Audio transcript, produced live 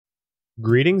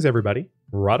Greetings, everybody.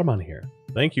 Rhadamant here.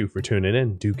 Thank you for tuning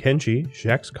in to Kenshi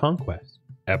Shek's Conquest,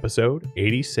 episode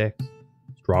 86,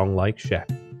 Strong Like Shek.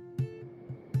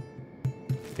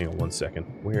 Hang on one second.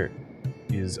 Where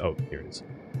is... Oh, here it is.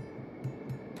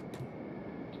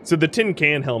 So the tin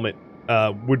can helmet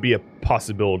would be a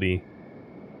possibility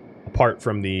apart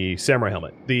from the samurai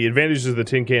helmet. The advantages of the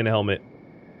tin can helmet,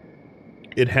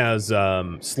 it has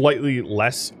slightly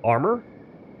less armor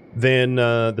than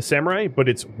the samurai, but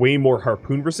it's way more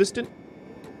harpoon resistant.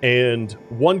 And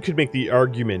one could make the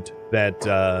argument that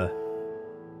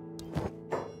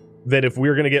that if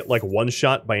we're going to get like one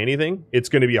shot by anything, it's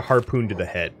going to be a harpoon to the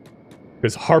head.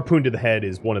 Because harpoon to the head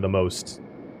is one of the most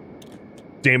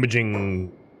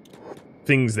damaging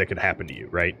things that could happen to you,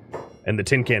 right? And the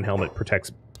tin can helmet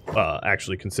protects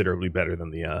actually considerably better than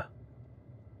the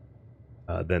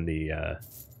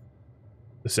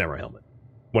samurai helmet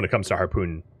when it comes to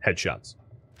harpoon headshots.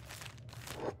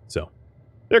 So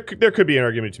there could be an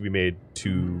argument to be made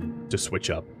to switch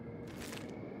up,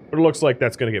 but it looks like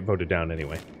that's going to get voted down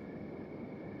anyway.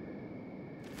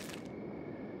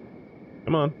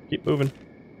 Come on, keep moving.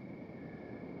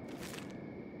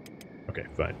 Okay,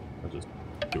 fine. I'll just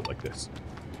do it like this.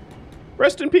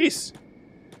 Rest in peace.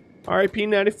 RIP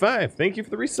 95. Thank you for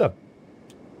the resub.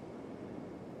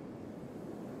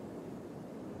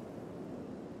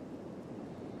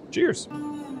 Cheers.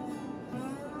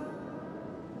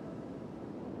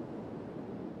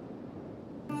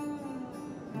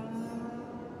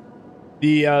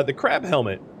 The crab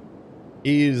helmet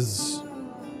is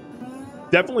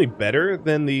definitely better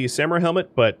than the samurai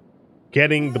helmet, but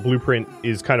getting the blueprint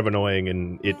is kind of annoying,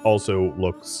 and it also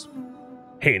looks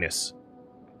heinous.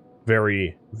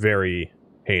 Very, very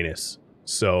heinous.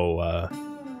 So,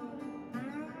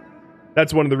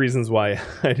 that's one of the reasons why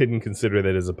I didn't consider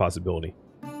that as a possibility.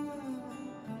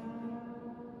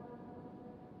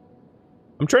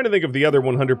 I'm trying to think of the other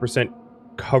 100%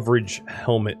 coverage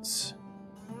helmets.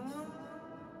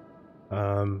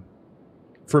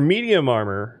 For medium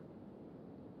armor...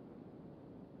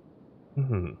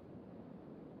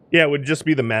 Yeah, it would just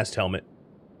be the mast helmet.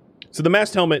 So the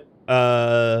mast helmet,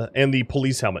 and the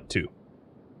police helmet, too.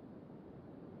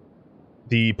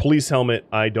 The police helmet,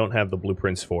 I don't have the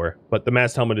blueprints for, but the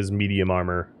mast helmet is medium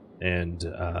armor, and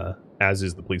as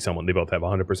is the police helmet. They both have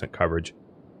 100% coverage.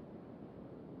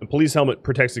 The police helmet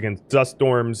protects against dust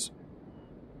storms.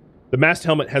 The mast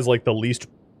helmet has, like, the least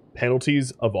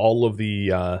penalties of all of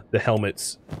the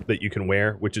helmets that you can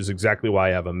wear, which is exactly why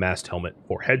I have a mast helmet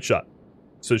for headshot.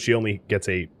 So she only gets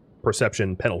a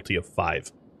perception penalty of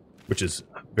 5, which is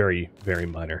very, very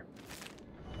minor.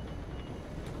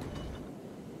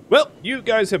 Well, you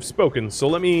guys have spoken, so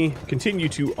let me continue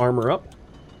to armor up.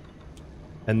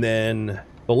 And then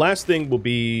the last thing will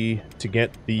be to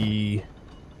get the...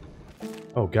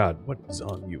 Oh god, what is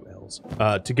on you, Els?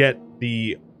 To get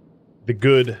the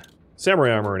good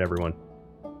samurai armor in everyone.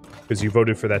 Because you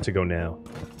voted for that to go now.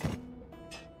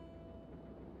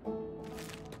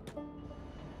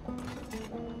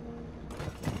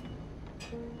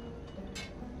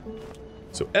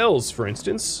 So Els, for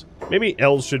instance, maybe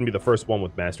Els shouldn't be the first one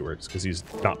with Masterworks, because he's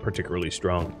not particularly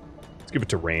strong. Let's give it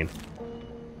to Rain.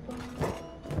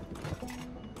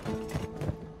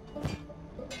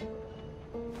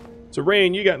 So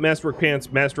Rain, you got Masterwork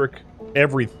pants, Masterwork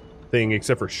everything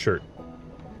except for shirt.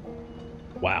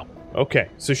 Wow. Okay,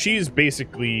 so she's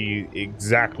basically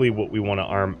exactly what we want to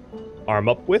arm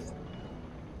up with.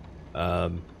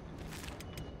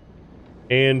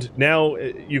 And now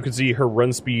you can see her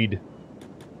run speed.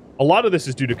 A lot of this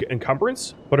is due to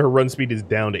encumbrance, but her run speed is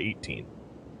down to 18.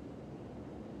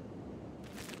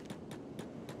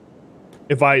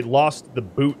 If I lost the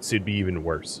boots, it'd be even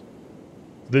worse.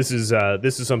 This is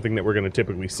something that we're going to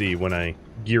typically see when I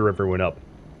gear everyone up,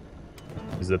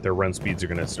 is that their run speeds are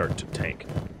going to start to tank.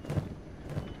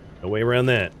 No way around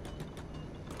that.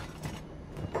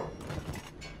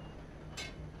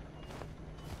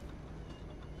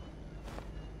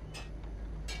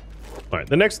 Alright,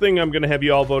 the next thing I'm going to have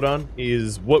you all vote on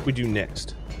is what we do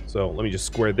next. So let me just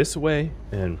square this away,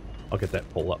 and I'll get that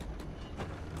pull up.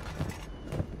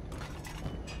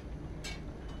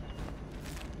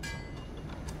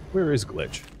 Where is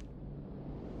Glitch?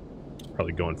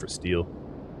 Probably going for steel.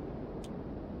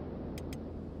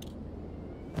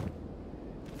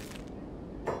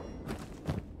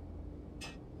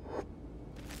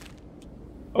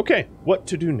 Okay, what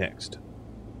to do next?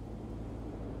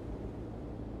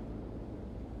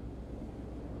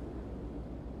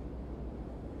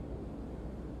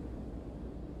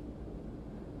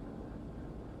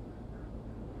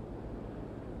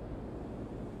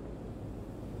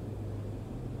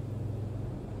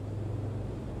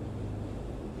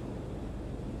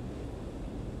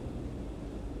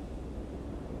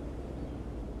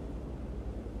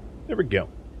 There we go.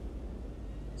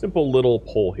 Simple little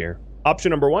poll here. Option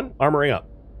number 1, armoring up.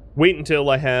 Wait until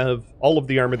I have all of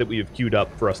the armor that we have queued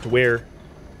up for us to wear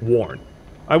worn.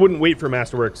 I wouldn't wait for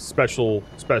Masterworks. Special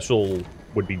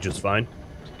would be just fine.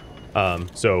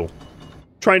 So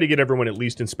trying to get everyone at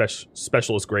least in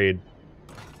specialist grade.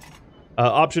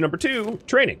 Option number 2,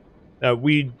 training.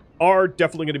 We are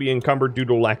definitely going to be encumbered due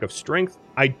to lack of strength.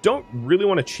 I don't really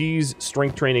want to cheese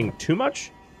strength training too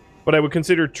much, but I would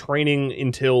consider training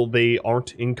until they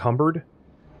aren't encumbered,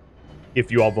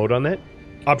 if you all vote on that.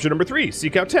 Option number 3,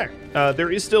 seek out tech.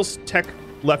 There is still tech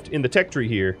left in the tech tree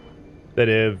here that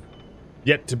have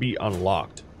yet to be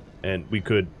unlocked, and we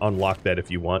could unlock that if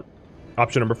you want.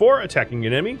 Option number 4, attacking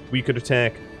an enemy. We could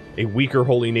attack a weaker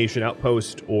Holy Nation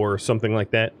outpost or something like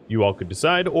that. You all could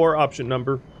decide. Or option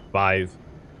number 5,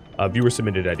 viewer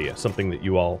submitted idea, something that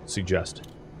you all suggest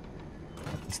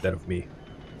instead of me.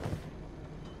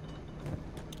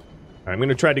 I'm going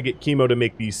to try to get Chemo to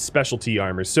make these specialty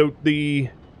armors. So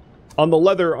on the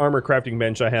leather armor crafting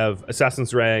bench, I have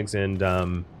Assassin's Rags and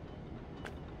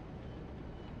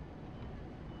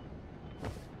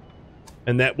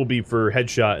that will be for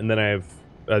Headshot, and then I have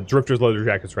Drifter's Leather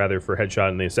Jackets, rather, for Headshot,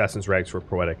 and the Assassin's Rags for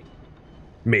Poetic.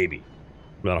 Maybe.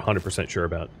 I'm not 100% sure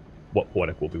about what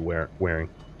Poetic will be wearing.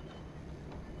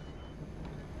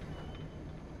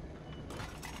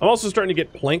 I'm also starting to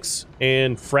get planks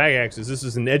and frag axes. This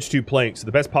is an Edge 2 plank, so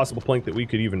the best possible plank that we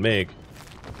could even make.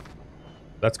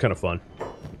 That's kind of fun.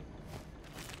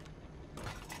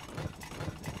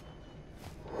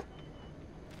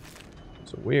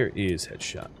 So where is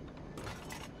Headshot?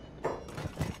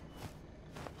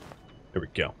 There we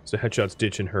go. So Headshot's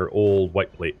ditching her old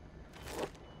white plate.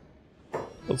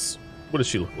 What does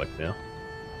she look like now?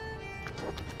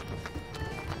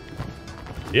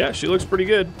 Yeah, she looks pretty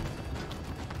good.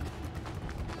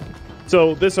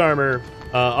 So this armor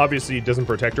obviously doesn't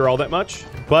protect her all that much,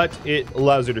 but it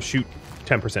allows her to shoot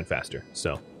 10% faster,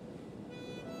 so.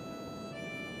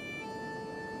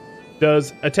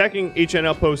 Does attacking HN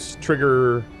outposts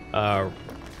trigger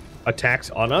attacks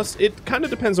on us? It kind of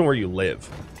depends on where you live.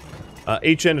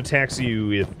 HN attacks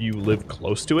you if you live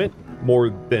close to it, more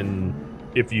than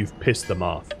if you've pissed them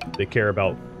off. They care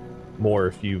about more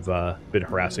if you've been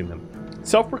harassing them.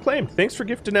 Self-proclaimed, thanks for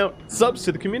gifting out subs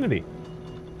to the community.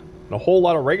 And a whole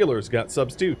lot of regulars got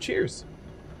subs too. Cheers.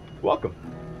 Welcome.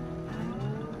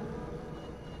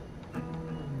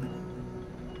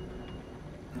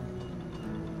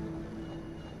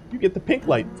 You get the pink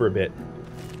light for a bit.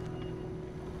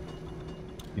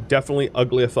 You definitely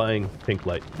uglyifying pink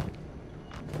light.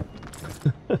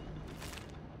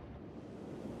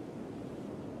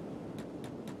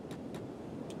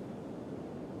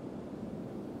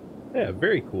 Yeah,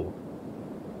 very cool.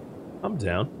 I'm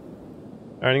down.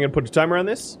 Alright, I'm going to put a timer on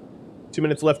this. 2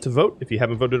 minutes left to vote, if you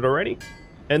haven't voted already.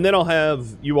 And then I'll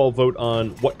have you all vote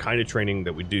on what kind of training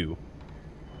that we do.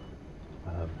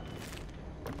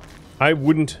 I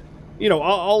wouldn't... You know,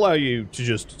 I'll allow you to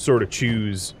just sort of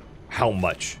choose how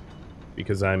much.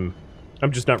 Because I'm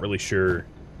just not really sure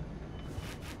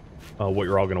what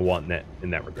you're all going to want in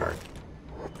that regard.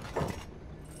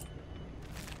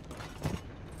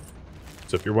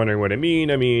 So if you're wondering what I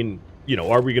mean, you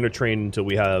know, are we going to train until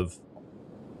we have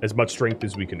as much strength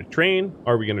as we can train?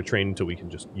 Are we going to train until we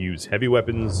can just use heavy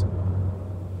weapons?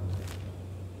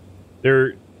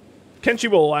 Kenshi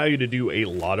will allow you to do a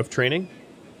lot of training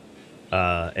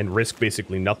and risk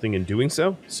basically nothing in doing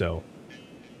so. So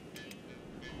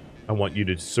I want you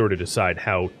to sort of decide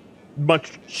how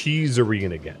much cheese are we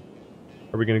going to get?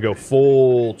 Are we going to go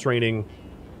full training,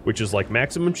 which is like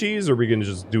maximum cheese, or are we going to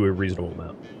just do a reasonable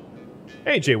amount?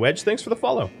 Hey, J Wedge, thanks for the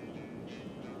follow.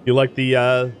 You like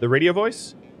the radio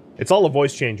voice? It's all a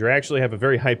voice changer. I actually have a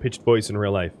very high-pitched voice in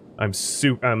real life. I'm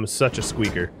such a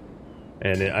squeaker.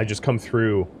 And I just come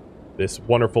through this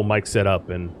wonderful mic setup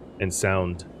and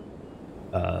sound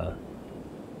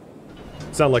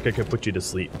like I could put you to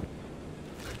sleep.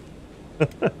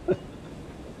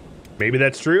 Maybe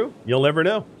that's true. You'll never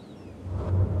know.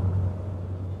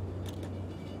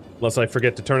 Unless I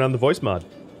forget to turn on the voice mod.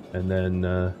 And then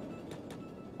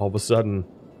all of a sudden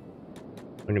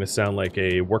I'm going to sound like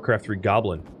a Warcraft 3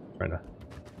 goblin trying to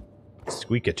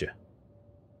squeak at you.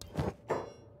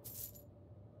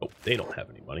 Oh, they don't have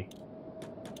any money.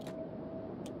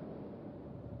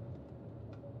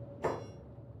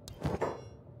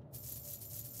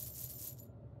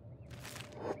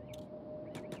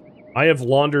 I have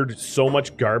laundered so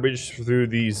much garbage through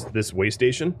this way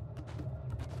station.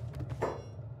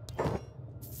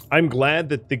 I'm glad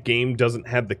that the game doesn't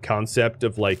have the concept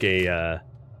of like an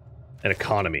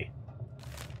economy,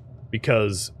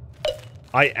 because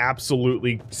I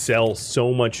absolutely sell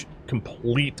so much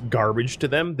complete garbage to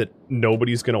them that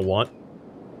nobody's gonna want.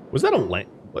 Was that a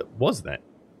what was that?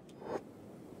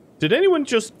 Did anyone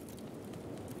just...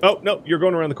 Oh, no, you're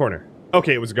going around the corner.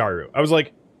 Okay, it was Garu. I was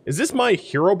like, is this my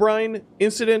Herobrine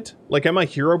incident? Like, am I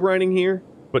Herobrining here?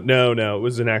 But no, it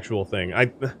was an actual thing.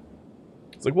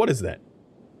 It's like, what is that?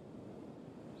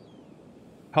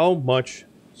 How much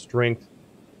strength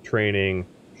training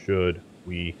should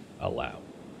we allow?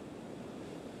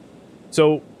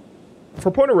 So,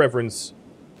 for point of reference,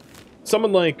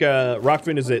 someone like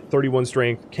Rockfin is at 31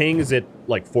 strength. King is at,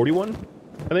 like, 41,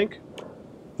 I think.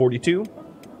 42.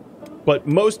 But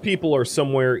most people are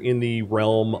somewhere in the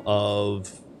realm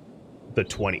of the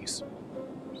 20s.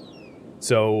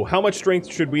 So, how much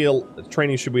strength should we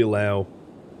training should we allow?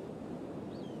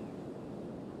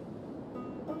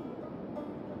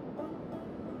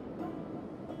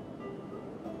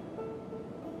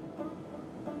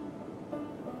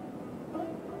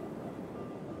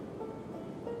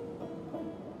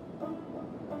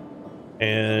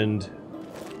 And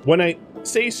when I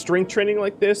say strength training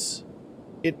like this,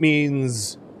 it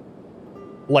means,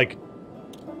 like,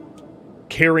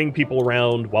 carrying people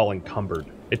around while encumbered.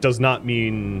 It does not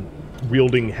mean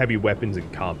wielding heavy weapons in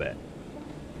combat.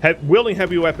 Wielding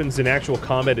heavy weapons in actual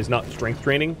combat is not strength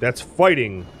training. That's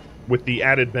fighting with the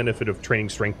added benefit of training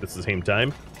strength at the same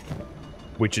time,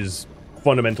 which is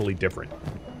fundamentally different.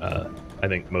 I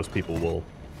think most people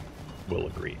will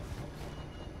agree.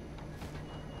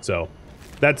 So,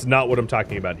 that's not what I'm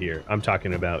talking about here. I'm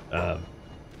talking about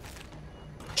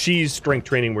cheese strength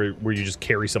training where you just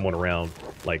carry someone around,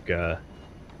 like,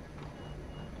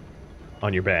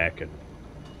 on your back,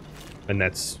 and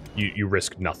that's, you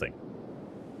risk nothing.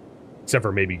 Except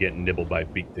for maybe getting nibbled by a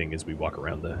big thing as we walk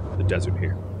around the desert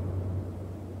here.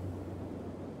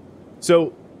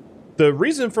 So, the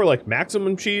reason for, like,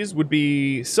 maximum cheese would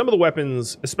be some of the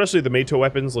weapons, especially the Meito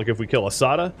weapons, like if we kill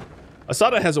Esata.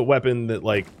 Esata has a weapon that,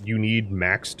 like, you need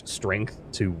maxed strength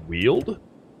to wield.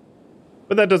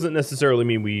 But that doesn't necessarily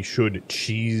mean we should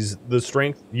cheese the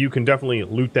strength. You can definitely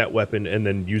loot that weapon and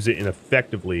then use it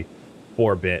ineffectively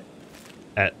for a bit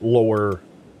at lower,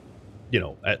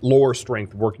 at lower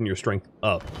strength, working your strength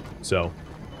up. So,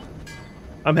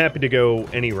 I'm happy to go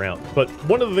any round. But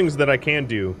one of the things that I can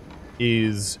do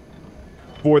is,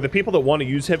 for the people that want to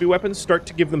use heavy weapons, start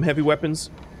to give them heavy weapons,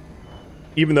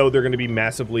 even though they're going to be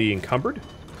massively encumbered.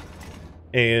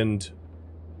 And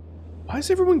why is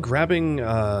everyone grabbing,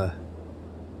 what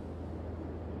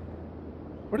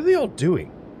are they all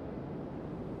doing?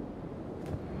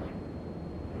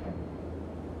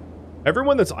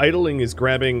 Everyone that's idling is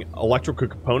grabbing electrical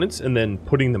components and then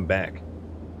putting them back.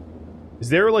 Is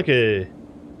there, like, a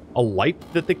light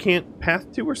that they can't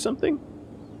path to or something?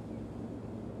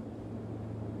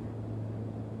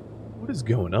 What is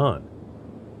going on?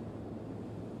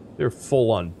 They're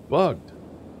full-on bugged.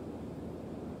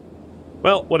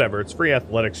 Well, whatever. It's free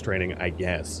athletics training, I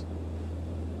guess.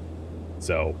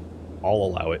 So, I'll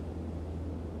allow it.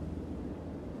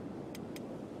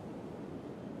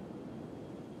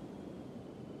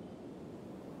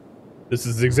 This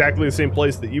is exactly the same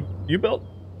place that you built.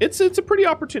 It's a pretty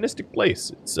opportunistic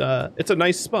place. It's a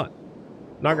nice spot.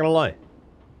 Not gonna lie.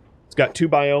 It's got 2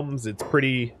 biomes. It's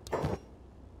pretty.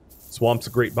 Swamp's a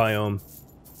great biome,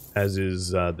 as is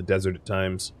the desert at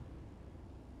times.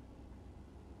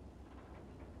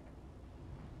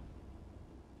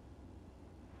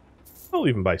 I'll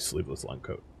even buy sleeveless long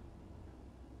coat.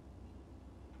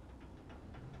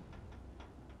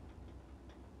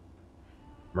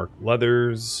 Merc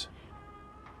leathers.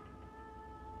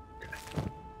 Okay.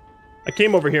 I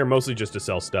came over here mostly just to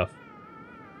sell stuff.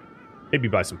 Maybe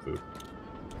buy some food.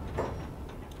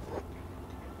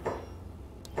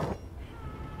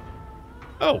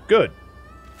 Oh, good.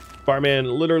 Barman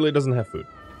literally doesn't have food.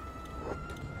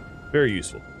 Very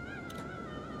useful.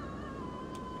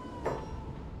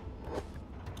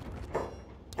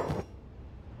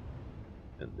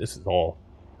 And this is all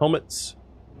helmets.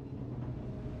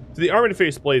 So the armored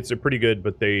face plates are pretty good,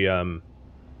 but they,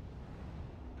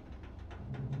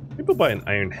 people buy an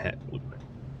iron hat blueprint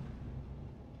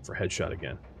for headshot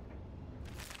again.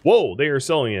 Whoa, they are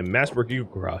selling a Masswork Eagle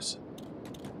Cross.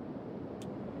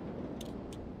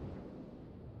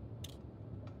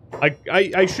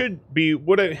 I should be,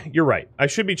 you're right. I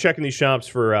should be checking these shops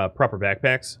for proper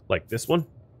backpacks, like this one.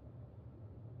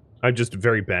 I'm just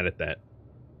very bad at that.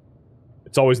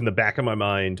 It's always in the back of my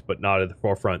mind, but not at the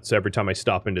forefront. So every time I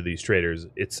stop into these traders,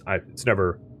 it's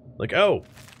never like, oh,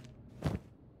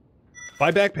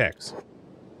 buy backpacks.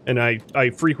 And I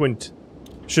frequent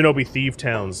Shinobi Thief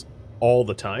towns all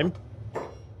the time,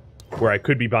 where I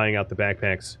could be buying out the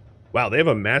backpacks. Wow, they have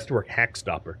a Masterwork Hack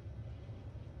Stopper.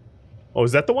 Oh,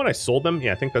 is that the one I sold them?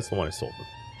 Yeah, I think that's the one I sold them.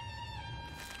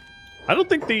 I don't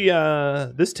think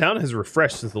the this town has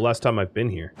refreshed since the last time I've been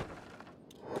here.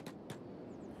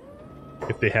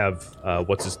 If they have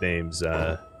what's his name's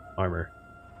armor.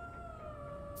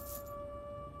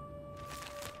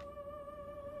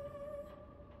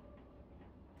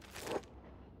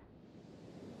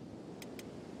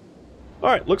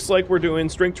 Alright, looks like we're doing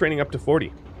strength training up to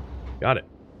 40. Got it.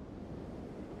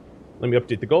 Let me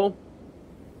update the goal.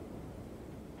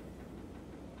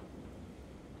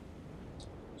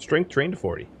 Strength train to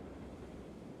 40.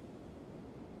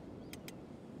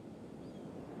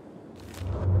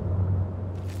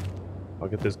 I'll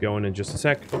get this going in just a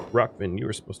sec. Oh, Rockvin, you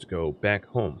were supposed to go back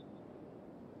home.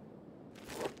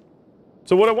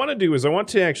 So what I want to do is I want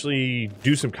to actually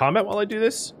do some combat while I do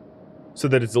this, so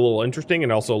that it's a little interesting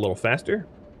and also a little faster.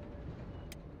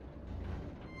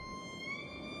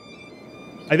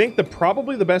 I think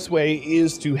probably the best way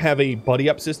is to have a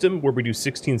buddy-up system where we do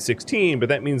 16-16, but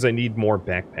that means I need more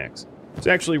backpacks.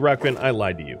 So actually, Rockvin, I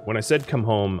lied to you. When I said come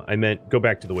home, I meant go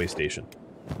back to the way station.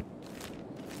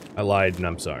 I lied, and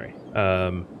I'm sorry.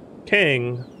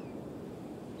 King,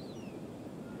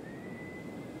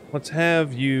 let's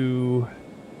have you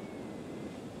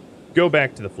go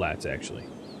back to the flats, actually.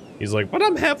 He's like, but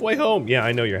I'm halfway home. Yeah,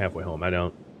 I know you're halfway home. I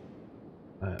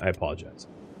apologize.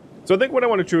 So I think what I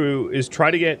want to do is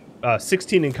try to get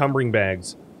 16 encumbering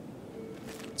bags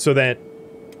so that,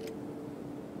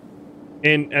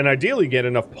 and ideally get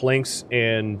enough planks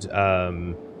and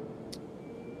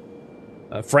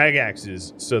frag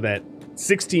axes so that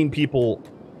 16 people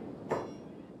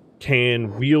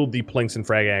can wield the planks and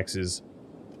frag axes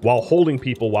while holding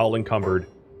people while encumbered,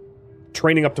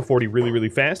 training up to 40 really, really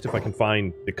fast if I can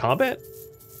find the combat,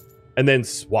 and then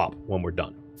swap when we're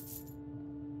done.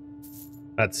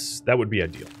 That would be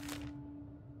ideal.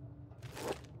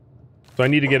 So I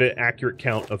need to get an accurate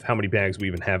count of how many bags we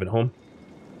even have at home.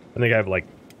 I think I have like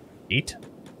 8,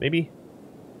 maybe?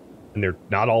 And they're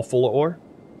not all full of ore.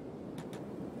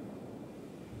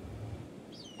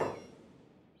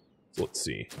 So let's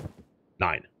see.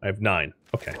 9. I have 9.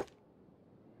 Okay.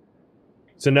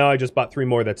 So now I just bought 3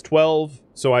 more. That's 12.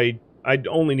 So I'd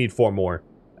only need 4 more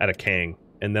at a Kang,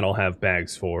 and then I'll have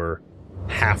bags for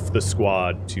half the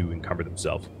squad to encumber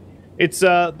themselves. It's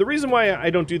the reason why I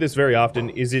don't do this very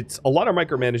often is it's a lot of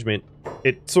micromanagement.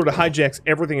 It sort of hijacks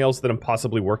everything else that I'm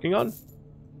possibly working on,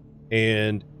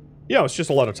 and yeah, it's just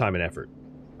a lot of time and effort.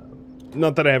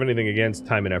 Not that I have anything against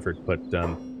time and effort, but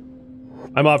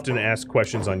I'm often asked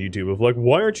questions on YouTube of like,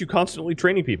 why aren't you constantly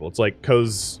training people? It's like,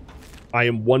 because I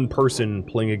am one person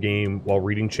playing a game while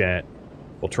reading chat,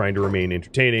 while trying to remain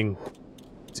entertaining.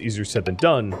 It's easier said than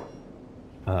done.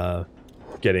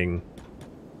 Getting,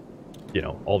 you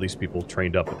know, all these people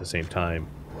trained up at the same time,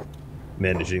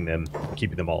 managing them,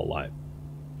 keeping them all alive.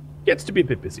 Gets to be a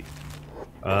bit busy.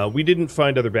 We didn't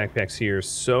find other backpacks here,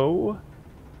 so...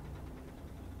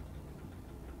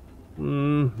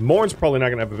 Morn's probably not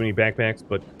going to have many backpacks,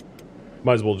 but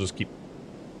might as well just keep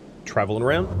traveling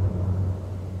around.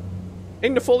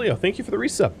 Ignifolio, thank you for the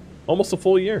resub. Almost a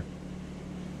full year.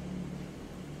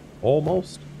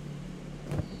 Almost.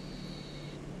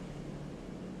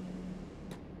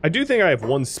 I do think I have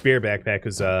 1 spare backpack,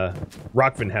 because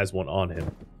Rockvin has one on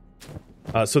him.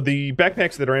 So the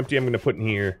backpacks that are empty I'm going to put in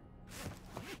here.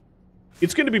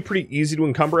 It's going to be pretty easy to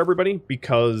encumber everybody,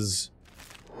 because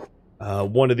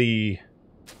one of the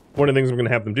things I'm going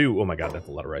to have them do... Oh my god, that's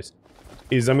a lot of rice.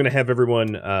 Is I'm going to have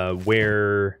everyone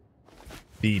wear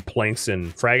the planks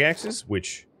and frag axes,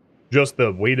 which just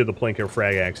the weight of the plank or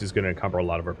frag axe is going to encumber a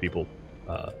lot of our people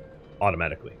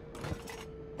automatically.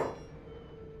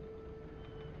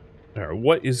 Alright,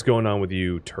 what is going on with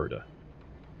you, Turda?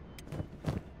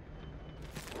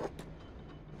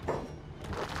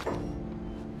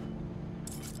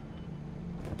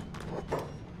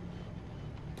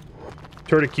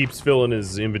 Turda keeps filling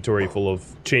his inventory full of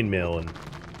chainmail and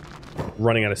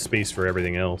running out of space for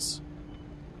everything else.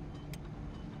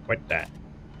 Like that.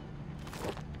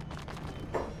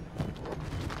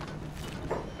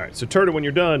 Alright, so Turda, when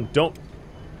you're done, don't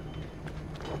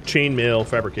chainmail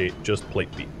fabricate, just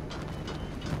plate feed.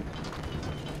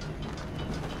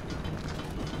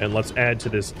 And let's add to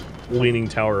this leaning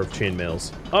tower of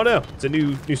chainmails. Oh no, it's a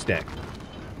new stack.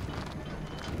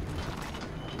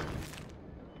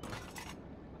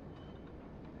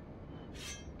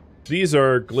 These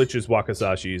are glitches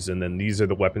wakasashis, and then these are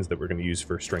the weapons that we're going to use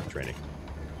for strength training.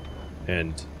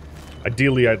 And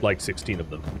ideally, I'd like 16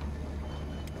 of them.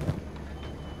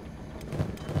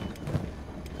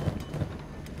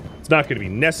 It's not going to be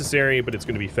necessary, but it's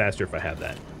going to be faster if I have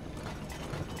that.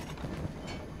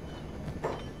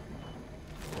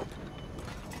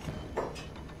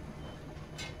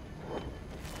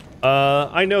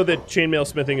 I know that chainmail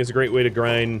smithing is a great way to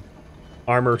grind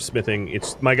armor smithing.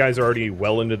 My guys are already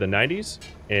well into the 90s,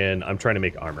 and I'm trying to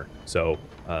make armor. So,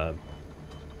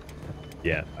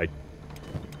 yeah,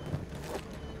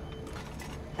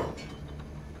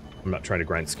 I'm not trying to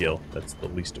grind skill. That's the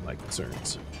least of my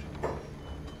concerns.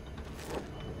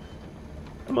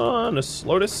 Come on, a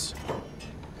Slotus.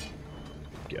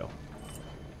 Go.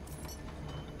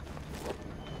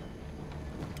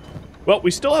 Well,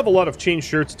 we still have a lot of chain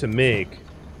shirts to make,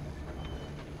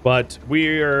 but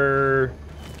we're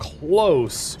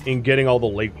close in getting all the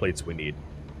leg plates we need.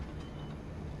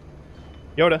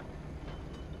 Yoda.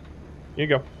 Here you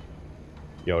go.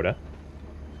 Yoda.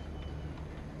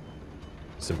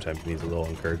 Sometimes needs a little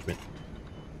encouragement.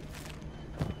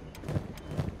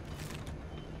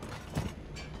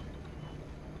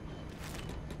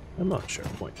 I'm on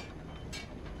SharePoint.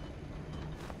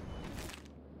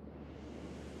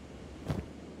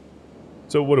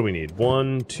 So what do we need?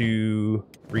 1, 2,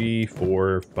 3,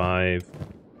 4, 5.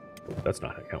 Oh, that's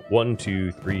not how to count. 1,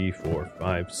 2, 3, 4,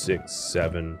 5, 6,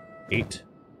 7, 8.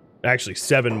 Actually,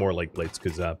 7 more leg plates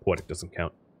because Poetic doesn't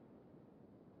count.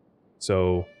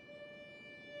 So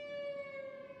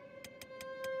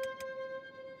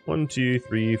 1, 2,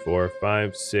 3, 4,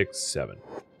 5, 6, 7.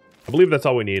 I believe that's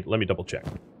all we need. Let me double check.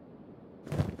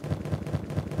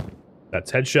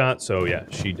 That's headshot, so yeah,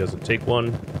 she doesn't take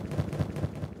one.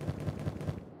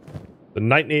 The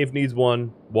Night Knave needs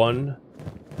one. 1,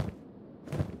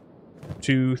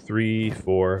 2, 3,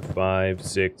 4, 5,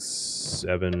 6,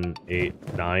 7,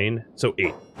 8, 9. So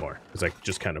 8 more, because I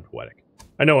just counted Poetic.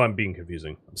 I know I'm being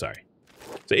confusing. I'm sorry.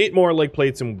 So 8 more leg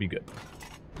plates and we'll be good.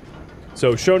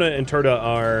 So Shona and Tora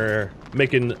are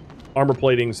making armor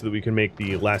plating so that we can make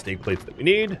the last 8 plates that we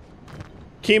need.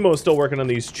 Chemo is still working on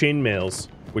these chainmails,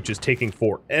 which is taking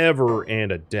forever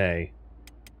and a day.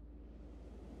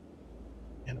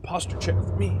 And a posture check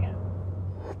for me.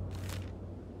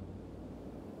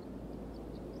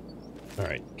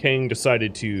 Alright, King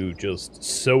decided to just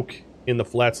soak in the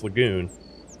Flats Lagoon.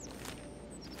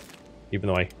 Even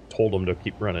though I told him to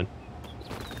keep running.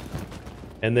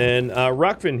 And then,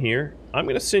 Rockfin here, I'm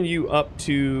going to send you up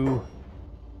to,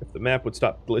 if the map would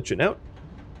stop glitching out,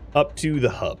 up to the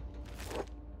hub.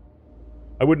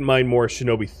 I wouldn't mind more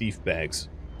Shinobi Thief bags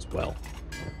as well.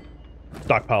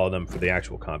 Stockpile them for the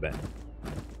actual combat.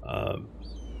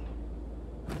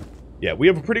 Yeah, we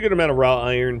have a pretty good amount of raw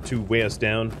iron to weigh us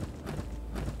down.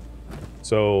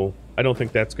 So, I don't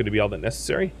think that's going to be all that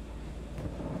necessary.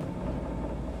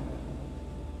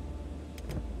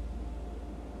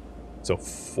 So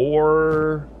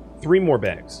 3 more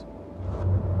bags.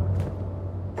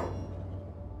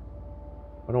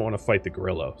 I don't want to fight the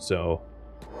gorilla, so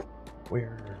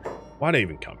why'd I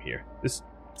even come here? This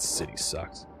city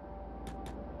sucks.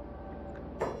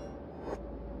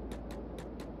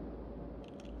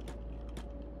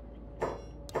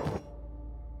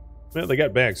 Well, they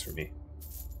got bags for me.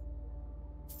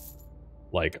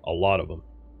 Like, a lot of them.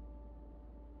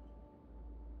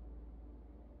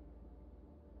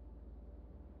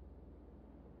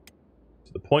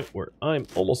 To the point where I'm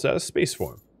almost out of space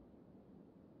for them.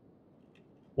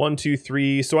 1, 2,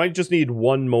 3. So I just need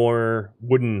 1 more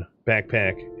wooden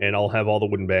backpack, and I'll have all the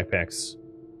wooden backpacks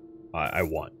I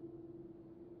want.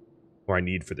 Or I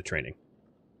need for the training.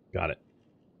 Got it.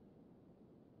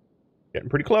 Getting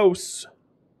pretty close.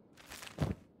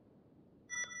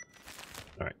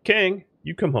 Alright, Kang,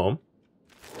 you come home.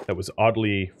 That was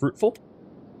oddly fruitful.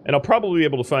 And I'll probably be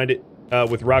able to find it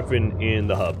with Rockfin in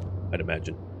the hub, I'd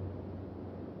imagine.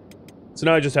 So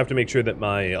now I just have to make sure that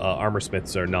my armor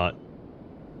smiths are not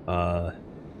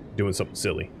doing something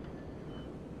silly.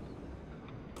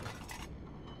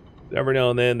 Every now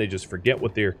and then, they just forget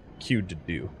what they're cued to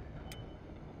do.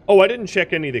 Oh, I didn't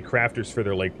check any of the crafters for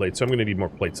their leg plates, so I'm going to need more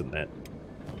plates than that.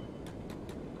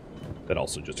 That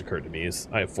also just occurred to me, is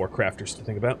I have 4 crafters to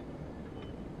think about.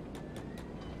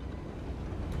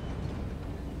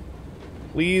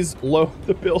 Please load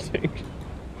the building.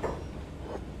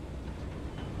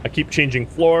 I keep changing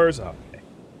floors. Okay.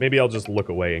 Maybe I'll just look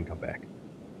away and come back.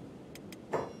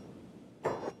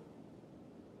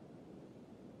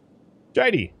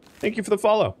 Jidey, thank you for the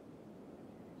follow.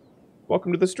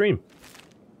 Welcome to the stream.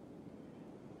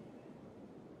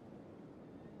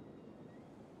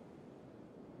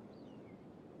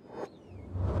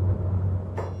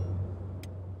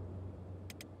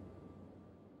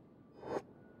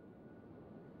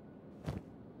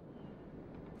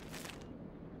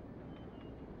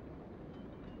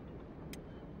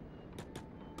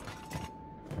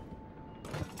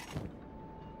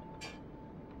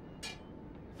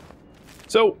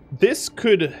 So, this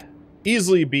could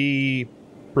easily be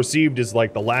perceived as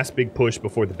like the last big push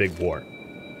before the big war.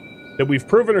 That we've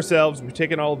proven ourselves, we've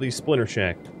taken all of these Splinter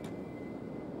Shek.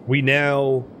 We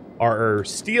now are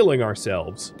steeling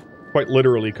ourselves, quite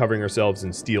literally covering ourselves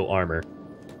in steel armor,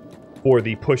 for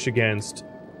the push against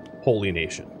Holy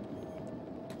Nation.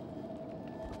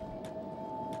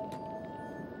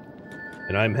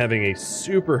 And I'm having a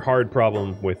super hard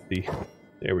problem with the...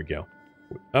 There we go.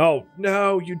 Oh,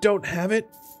 no, you don't have it?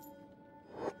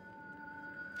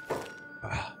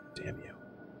 Ah, damn you.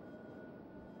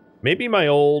 Maybe my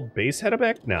old base had a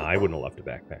back? No, I wouldn't have left a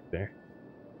backpack there.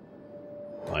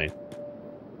 Fine.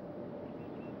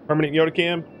 Permanent Yoda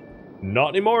cam? Not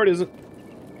anymore, it isn't.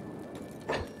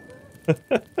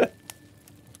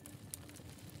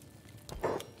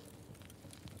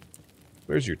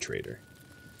 Where's your trader?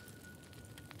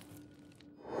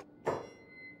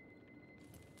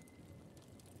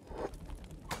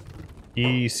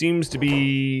 He seems to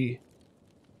be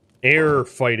air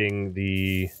fighting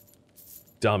the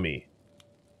dummy.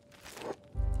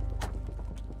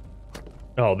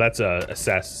 Oh, that's a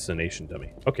assassination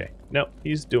dummy. Okay, no,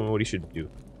 he's doing what he should do.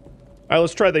 All right,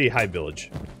 let's try the Hive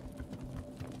Village.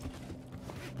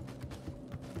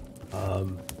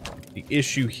 The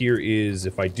issue here is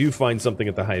if I do find something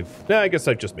at the Hive... Nah, I guess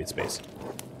I've just made space.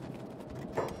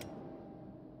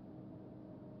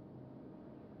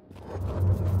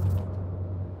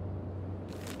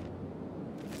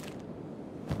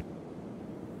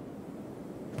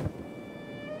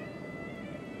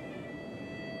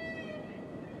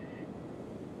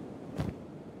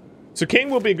 So King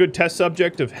will be a good test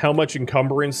subject of how much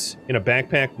encumbrance in a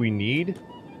backpack we need,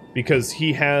 because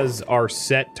he has our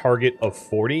set target of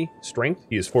 40 strength.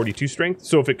 He has 42 strength,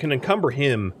 so if it can encumber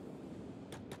him,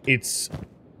 it's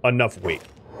enough weight.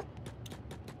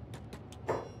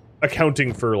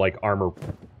 Accounting for, like, armor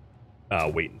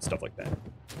weight and stuff like that.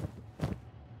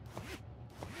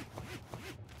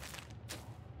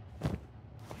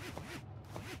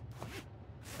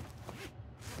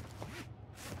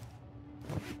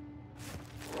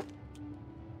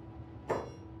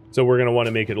 So we're going to want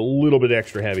to make it a little bit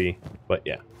extra heavy, but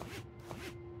yeah.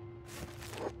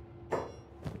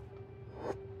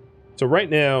 So right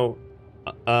now,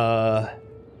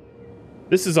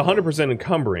 this is 100%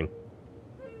 encumbering.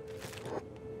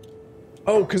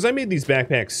 Oh, because I made these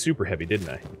backpacks super heavy, didn't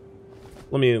I?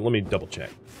 Let me double check.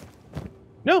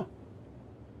 No.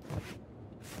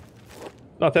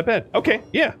 Not that bad. Okay,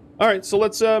 yeah. All right, so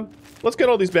let's get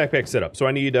all these backpacks set up. So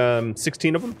I need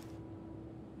 16 of them.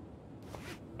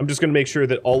 I'm just going to make sure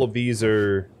that all of these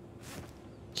are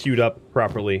queued up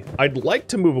properly. I'd like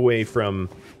to move away from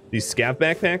these scav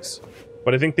backpacks,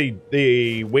 but I think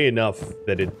they weigh enough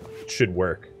that it should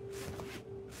work.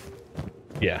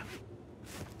 Yeah.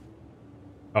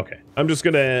 Okay. I'm just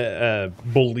going to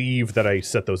believe that I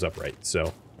set those up right,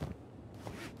 so.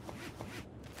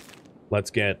 Let's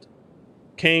get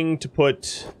King to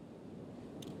put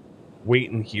weight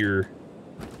in here,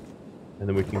 and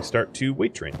then we can start to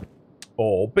weight train.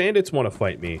 Oh, bandits want to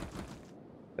fight me.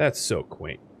 That's so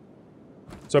quaint.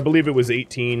 So I believe it was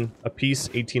 18 a piece,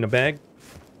 18 a bag.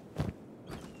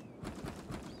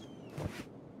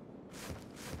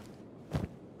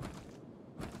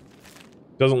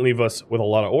 Doesn't leave us with a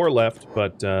lot of ore left,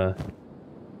 but there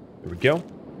we go.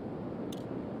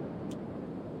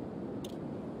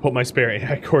 Put my spare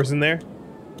AI cores in there.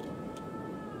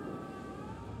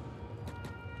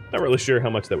 Not really sure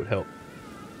how much that would help.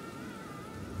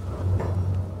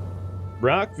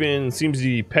 Rockvin seems to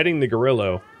be petting the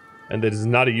gorilla, and that is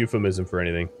not a euphemism for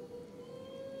anything.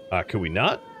 Could we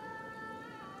not?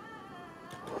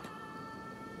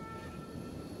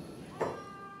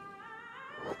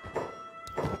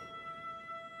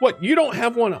 What, you don't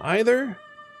have one either?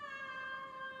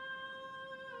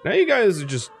 Now you guys are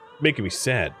just making me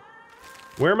sad.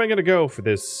 Where am I gonna go for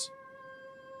this?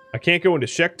 I can't go into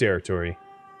Shek territory.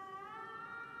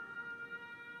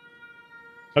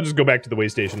 I'll just go back to the way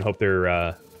station, hope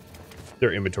their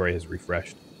inventory has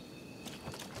refreshed.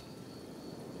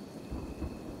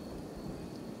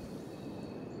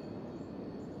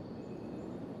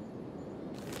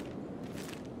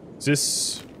 Is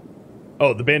this...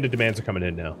 Oh, the bandit demands are coming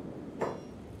in now.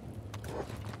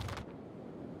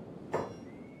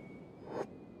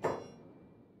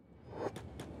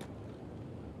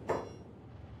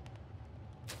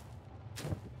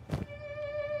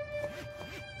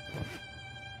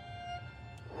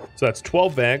 So that's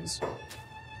 12 bags,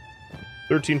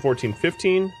 13, 14,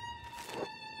 15,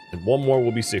 and one more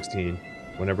will be 16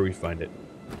 whenever we find it.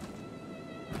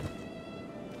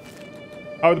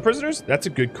 Are the prisoners? That's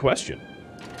a good question.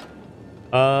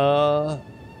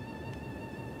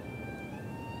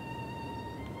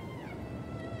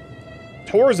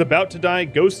 Tora's about to die,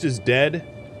 Ghost is dead,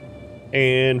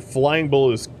 and Flying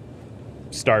Bull is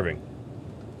starving.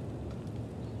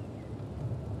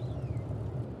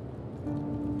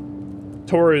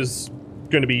 Tora is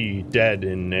going to be dead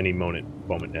in any moment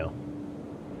now.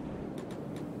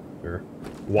 We're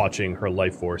watching her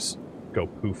life force go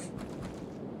poof.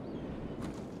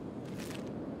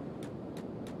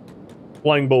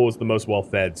 Flying Bull was the most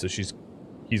well-fed, so he's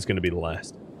going to be the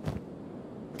last.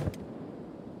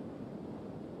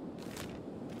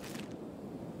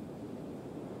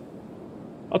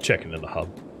 I'll check into the hub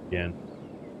again.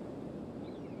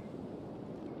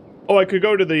 Oh, I could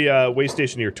go to the way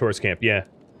station near Tora's camp, yeah.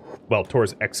 Well,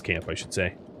 Tora's ex-camp, I should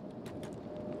say.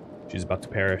 She's about to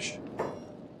perish.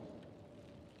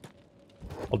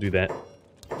 I'll do that.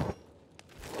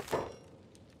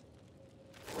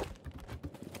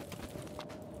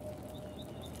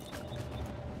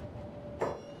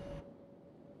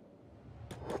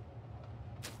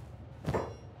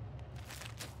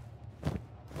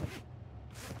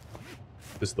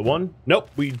 This the one? Nope,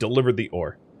 we delivered the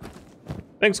ore.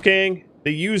 Thanks, King.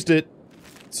 They used it,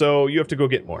 so you have to go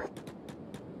get more.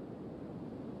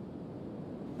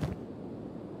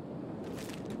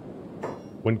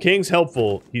 When King's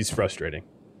helpful, he's frustrating.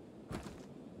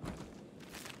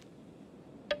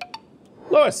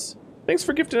 Lois, thanks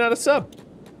for gifting out a sub.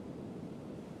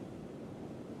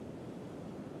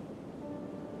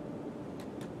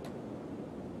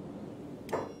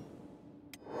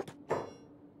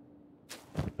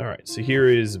 Alright, so here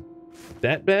is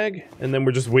that bag, and then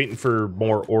we're just waiting for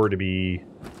more ore to be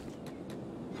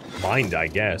mined, I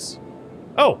guess.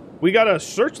 Oh, we got a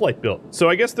searchlight built. So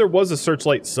I guess there was a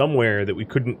searchlight somewhere that we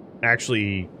couldn't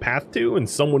actually path to, and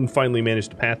someone finally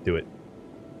managed to path to it.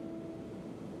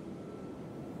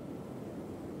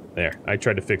 There, I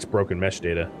tried to fix broken mesh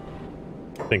data,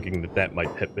 thinking that that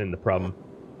might have been the problem.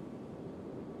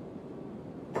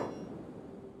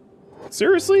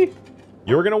 Seriously?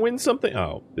 You're gonna win something?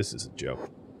 Oh, this is a joke.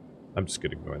 I'm just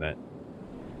gonna ignore that.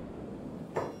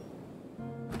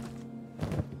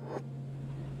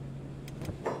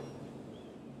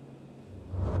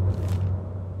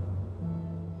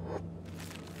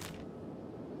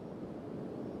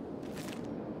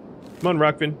 Come on,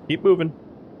 Rockfin. Keep moving.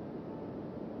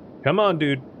 Come on,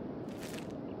 dude.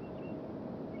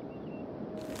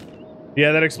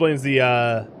 Yeah, that explains the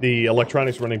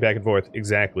electronics running back and forth.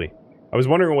 Exactly. I was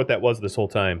wondering what that was this whole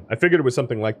time. I figured it was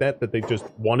something like that they just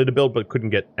wanted to build but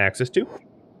couldn't get access to.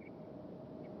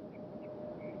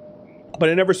 But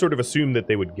I never sort of assumed that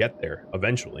they would get there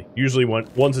eventually. Usually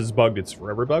once it's bugged, it's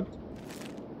forever bugged.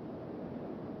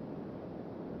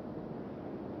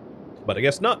 But I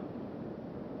guess not.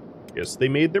 Guess they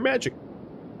made their magic.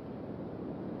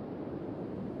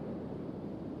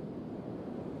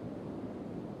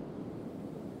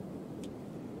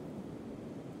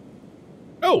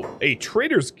 Oh, a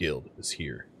Traders Guild is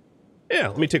here. Yeah,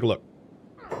 let me take a look.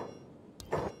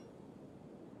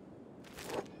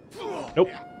 Nope,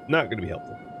 not going to be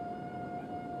helpful.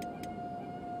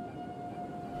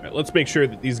 Alright, let's make sure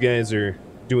that these guys are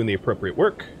doing the appropriate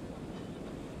work.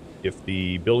 If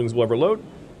the buildings will ever load.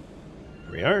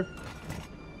 Here we are.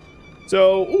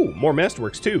 So, ooh, more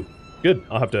masterworks too. Good,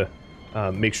 I'll have to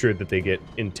make sure that they get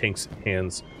in Tank's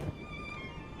hands.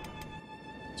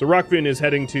 So Rockfin is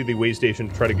heading to the way station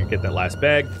to try to get that last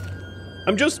bag.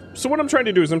 So what I'm trying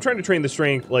to do is I'm trying to train the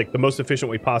strength like the most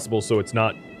efficient way possible so it's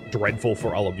not dreadful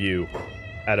for all of you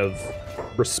out of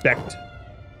respect,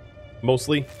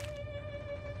 mostly.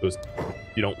 Because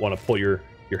you don't want to pull your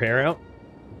hair out.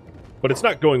 But it's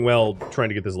not going well trying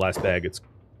to get this last bag. It's...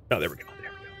 Oh, there we go.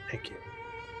 There we go. Thank you.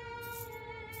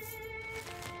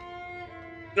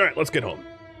 Alright, let's get home.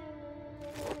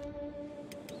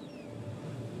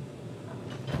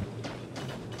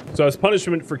 So as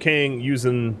punishment for King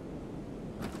using...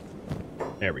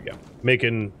 There we go.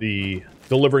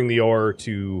 Delivering the ore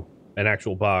to an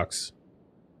actual box.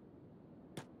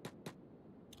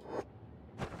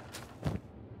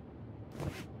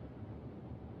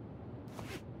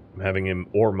 I'm having him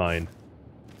ore mine.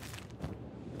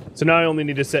 So now I only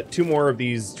need to set 2 more of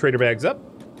these trader bags up.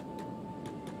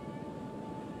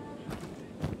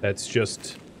 That's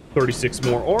just 36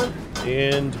 more ore,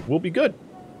 and we'll be good.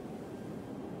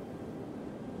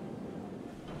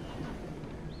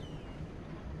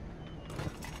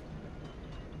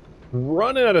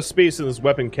 Running out of space in this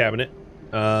weapon cabinet.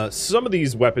 Some of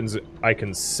these weapons I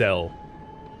can sell.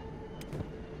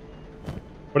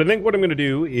 But I think what I'm going to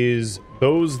do is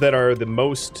those that are the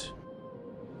most...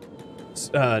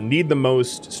 need the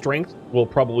most strength will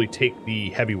probably take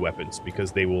the heavy weapons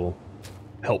because they will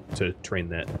help to train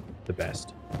that the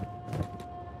best.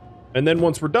 And then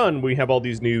once we're done, we have all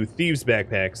these new thieves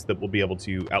backpacks that we'll be able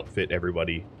to outfit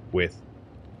everybody with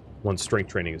once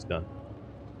strength training is done.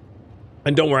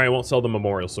 And don't worry, I won't sell the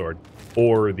memorial sword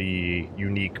or the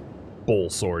unique bull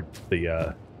sword,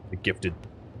 the gifted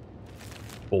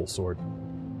bull sword.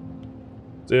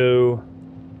 So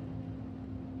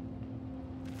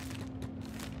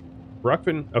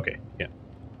Rockfin, okay, yeah.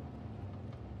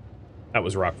 That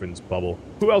was Rockfin's bubble.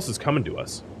 Who else is coming to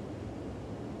us?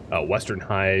 Western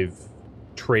Hive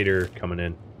trader coming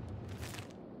in.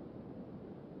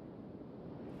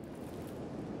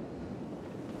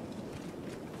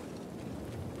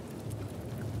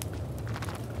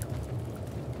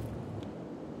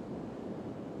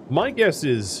 My guess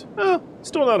is,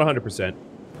 still not 100%,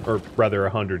 or rather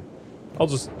 100. I'll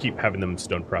just keep having them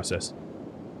stone processed.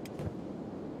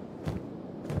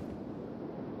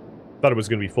 Thought it was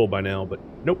going to be full by now, but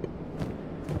nope.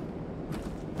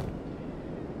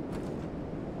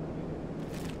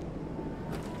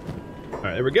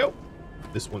 Alright, there we go.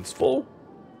 This one's full.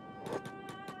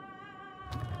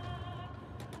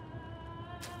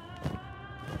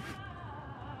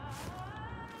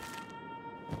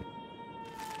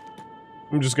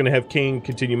 I'm just going to have King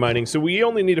continue mining. So we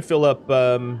only need to fill up,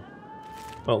 well,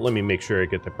 let me make sure I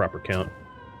get the proper count.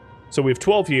 So we have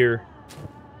 12 here,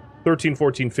 13,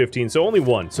 14, 15, so only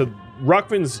one. So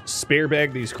Rockfin's spare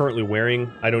bag that he's currently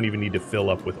wearing, I don't even need to fill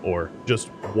up with ore. Just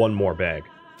one more bag.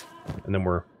 And then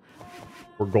we're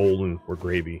golden, we're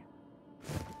gravy.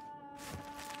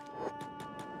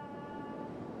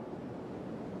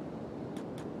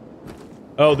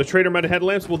 Oh, the trader might have had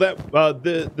lamps? Well, that,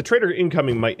 the trader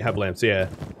incoming might have lamps, yeah.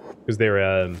 Because they're,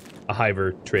 a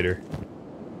hiver trader.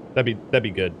 That'd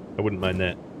be good. I wouldn't mind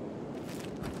that.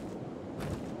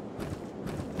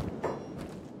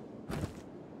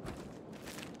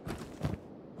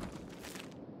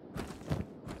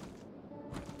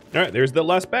 Alright, there's the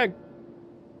last bag.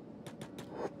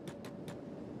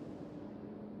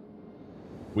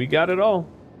 We got it all.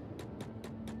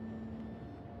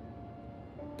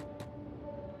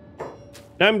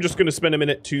 Now I'm just going to spend a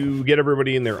minute to get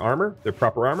everybody in their armor, their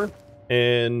proper armor.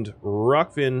 And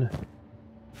Rockfin,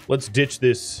 let's ditch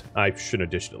this. I shouldn't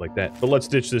have ditched it like that, but let's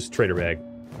ditch this trader bag.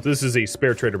 So this is a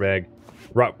spare trader bag.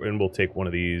 Rockfin will take one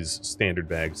of these standard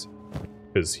bags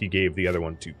because he gave the other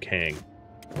one to Kang.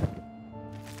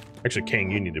 Actually, Kang,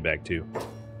 you need a bag too.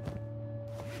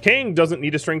 Kang doesn't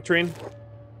need a strength train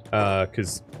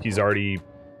because he's already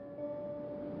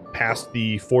past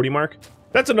the 40 mark.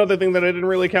 That's another thing that I didn't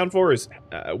really account for is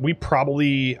we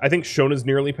probably, I think Shona's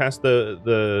nearly past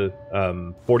the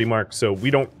 40 mark, so we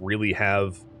don't really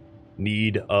have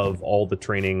need of all the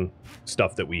training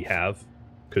stuff that we have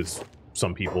because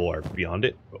some people are beyond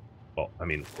it. Well, I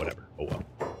mean, whatever. Oh well.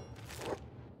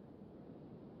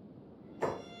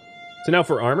 So now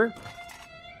for armor.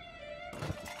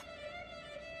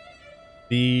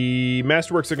 The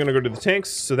Masterworks are going to go to the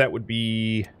tanks, so that would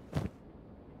be...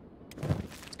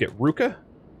 Let's get Ruka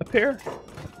a pair.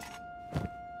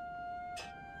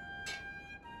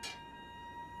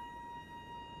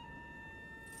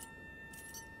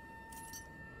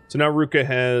 So now Ruka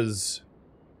has...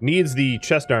 needs the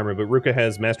chest armor, but Ruka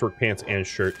has Masterwork pants and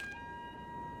shirt.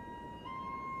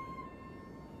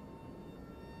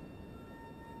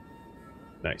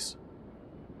 Nice.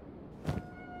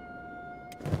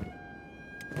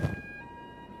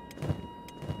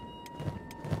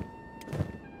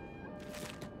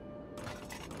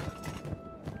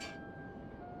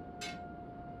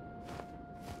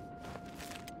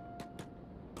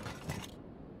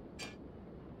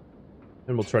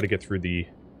 And we'll try to get through the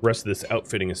rest of this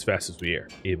outfitting as fast as we are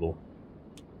able.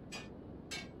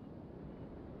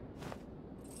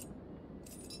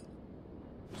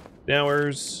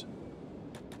 Hours.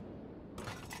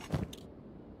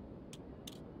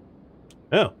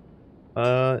 Oh.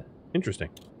 Interesting.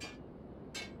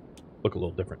 Look a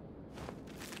little different.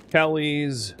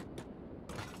 Cowleys.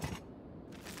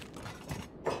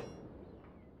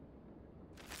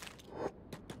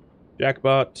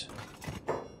 Jackbot.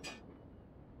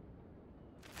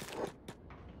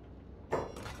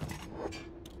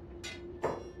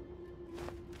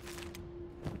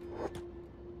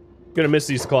 Gonna miss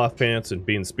these cloth pants and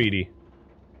being speedy.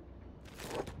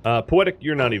 Poetic,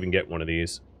 you're not even getting one of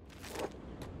these.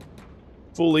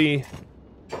 Fully.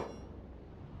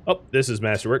 Oh, this is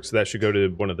Masterwork, so that should go to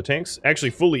one of the tanks. Actually,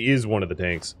 Fully is one of the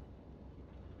tanks.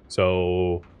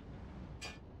 So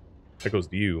that goes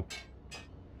to you.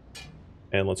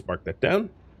 And let's mark that down.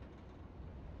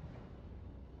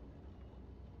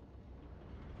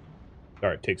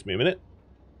 Alright, takes me a minute.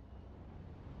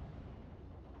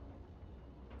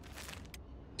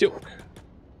 Tilk.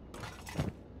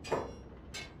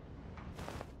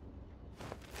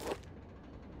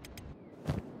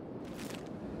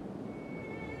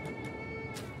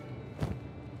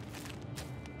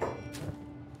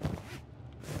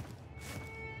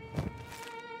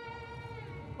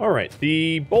 Alright,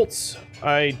 the bolts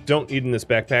I don't need in this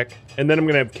backpack. And then I'm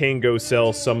going to have Kane go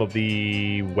sell some of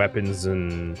the weapons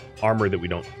and armor that we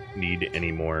don't need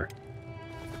anymore.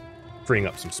 Freeing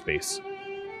up some space.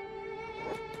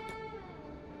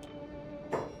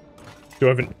 Do I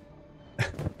have an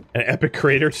epic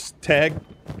creator tag?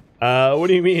 What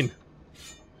do you mean?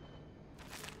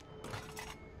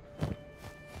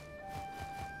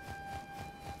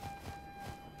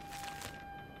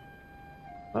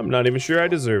 I'm not even sure I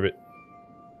deserve it.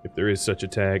 If there is such a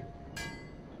tag.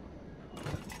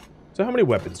 So how many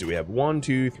weapons do we have? 1,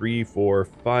 2, 3, 4,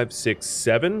 5, 6,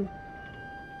 7?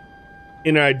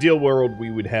 In an ideal world,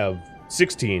 we would have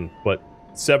 16, but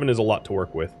 7 is a lot to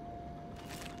work with.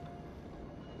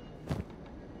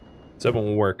 7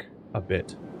 will work a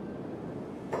bit.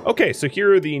 Okay, so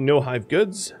here are the no-hive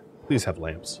goods. Please have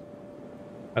lamps.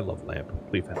 I love lamp.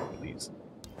 Please have, please.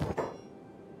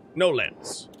 No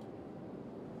lamps.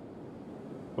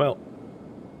 Well.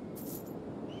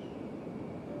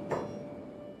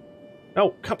 No,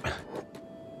 come.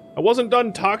 I wasn't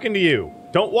done talking to you.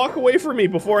 Don't walk away from me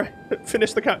before I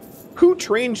finish the con. Who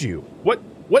trained you? What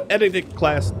etiquette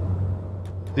class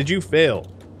did you fail?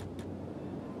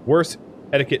 Worst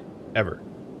etiquette ever.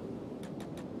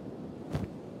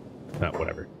 Not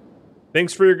whatever.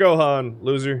 Thanks for your Gohan,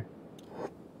 loser.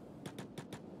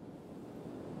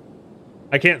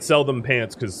 I can't sell them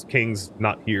pants because King's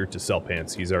not here to sell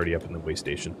pants. He's already up in the way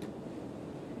station.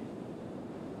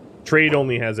 Trade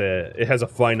only has a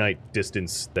finite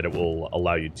distance that it will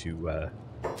allow you to.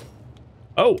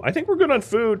 Oh, I think we're good on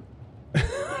food.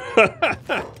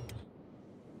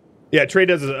 Yeah, trade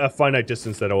has a finite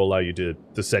distance that will allow you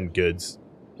to send goods,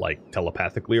 like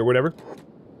telepathically or whatever.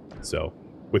 So,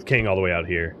 with King all the way out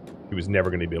here, he was never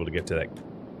going to be able to get to that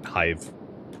hive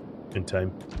in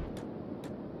time.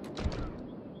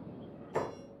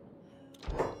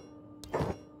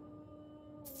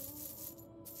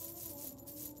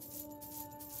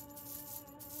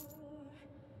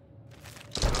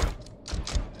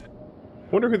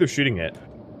 Wonder who they're shooting at.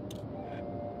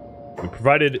 And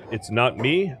provided it's not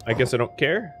me, I guess I don't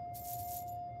care.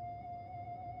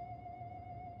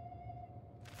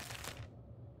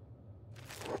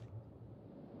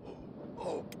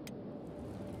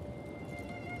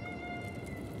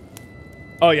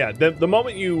 Oh yeah, the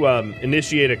moment you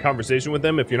initiate a conversation with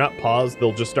them, if you're not paused,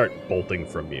 they'll just start bolting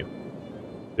from you.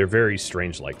 They're very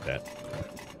strange like that.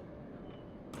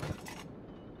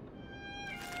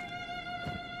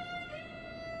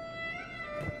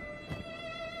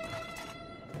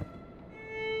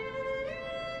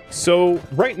 So,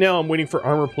 right now I'm waiting for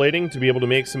armor plating to be able to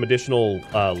make some additional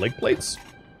leg plates.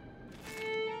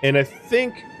 And I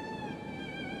think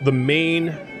the main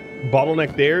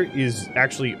bottleneck there is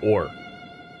actually ore.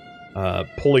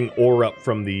 Pulling ore up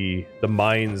from the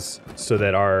mines so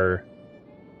that our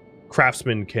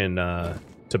craftsmen can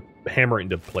to hammer it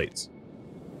into plates.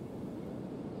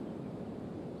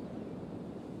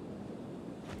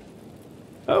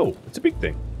 Oh, it's a big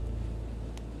thing.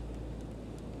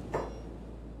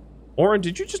 Oren,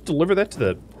 did you just deliver that to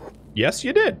the... Yes,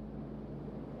 you did.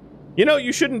 You know,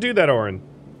 you shouldn't do that, Oren.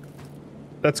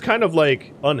 That's kind of,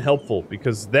 like, unhelpful,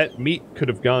 because that meat could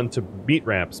have gone to meat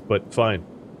wraps, but fine.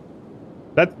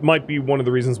 That might be one of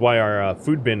the reasons why our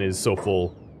food bin is so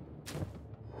full.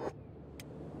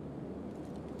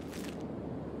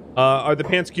 Are the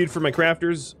pants queued for my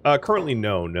crafters? Currently,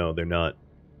 no, they're not.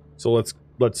 So let's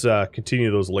continue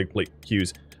those leg plate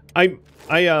queues. The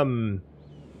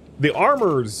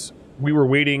armors... We were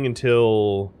waiting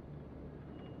until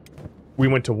we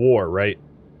went to war, right?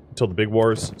 Until the big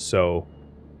wars, so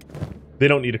they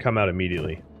don't need to come out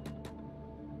immediately.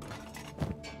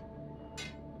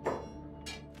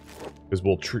 Because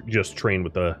we'll just train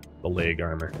with the leg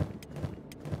armor.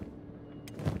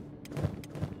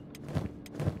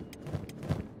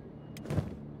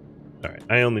 Alright,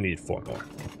 I only need 4 more.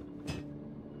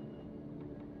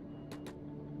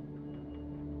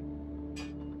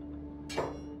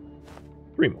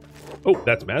 More. Oh,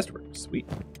 that's Masterwork. Sweet.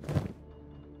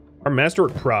 Our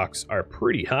Masterwork procs are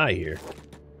pretty high here.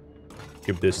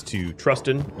 Give this to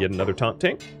Trustin, yet another taunt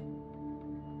tank.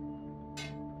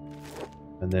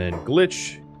 And then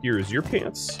Glitch, here's your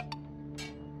pants.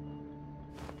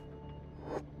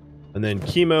 And then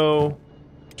Chemo,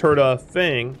 Tora,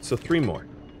 Fang, so 3 more.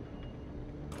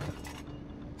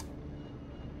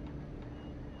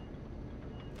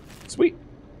 Sweet.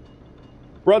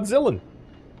 Broadzillin.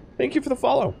 Thank you for the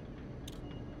follow.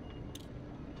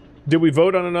 Did we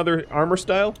vote on another armor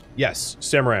style? Yes,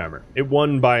 samurai armor. It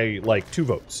won by, like, 2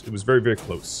 votes. It was very, very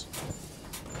close.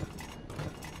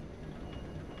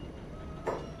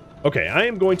 Okay, I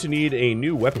am going to need a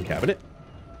new weapon cabinet.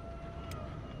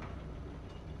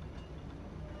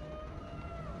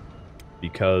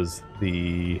 because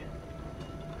the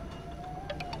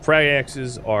frag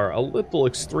axes are a little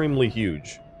extremely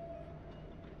huge.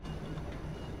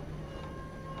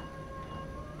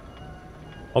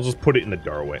 I'll just put it in the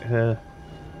doorway.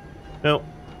 No,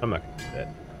 I'm not going to do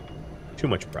that. Too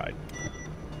much pride.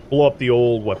 Blow up the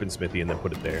old weaponsmithy and then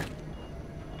put it there.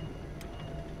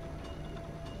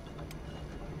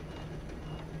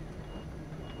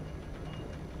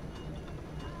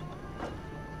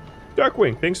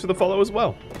 Darkwing, thanks for the follow as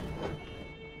well.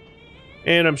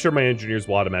 And I'm sure my engineers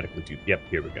will automatically do... Yep,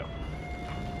 here we go.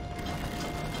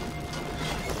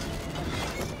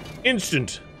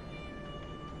 Instant.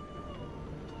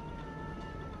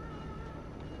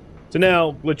 So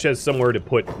now, Glitch has somewhere to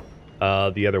put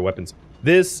the other weapons.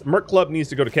 This Merc Club needs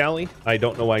to go to Cali. I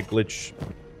don't know why Glitch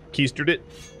keistered it.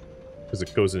 Because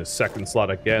it goes in a second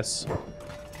slot, I guess.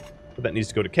 But that needs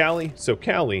to go to Cali. So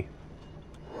Cali,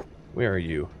 where are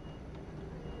you?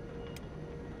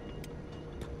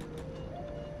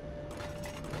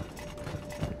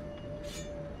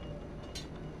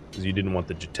 Because you didn't want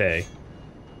the Jete.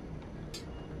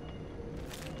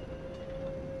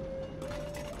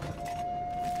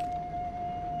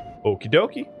 Okie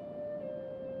dokie.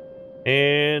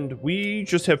 And we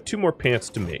just have 2 more pants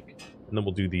to make. And then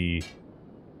we'll do the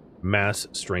mass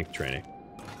strength training.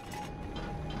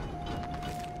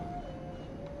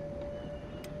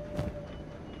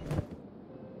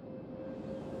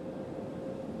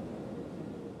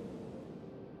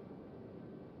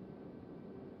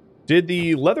 Did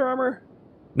the leather armor?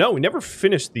 No, we never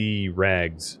finished the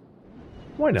rags.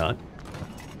 Why not?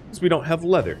 Because we don't have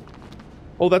leather.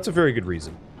 Oh, that's a very good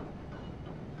reason.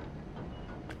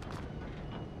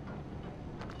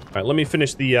 Alright, let me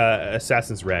finish the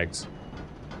assassin's rags.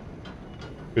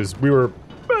 Because we were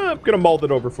gonna mold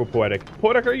it over for Poetic.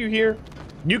 Poetic, are you here?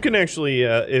 You can actually,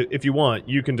 if you want,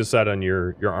 you can decide on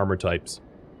your armor types.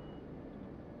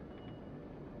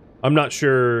 I'm not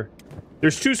sure.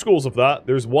 There's 2 schools of thought.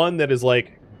 There's one that is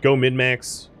like, go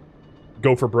min-max,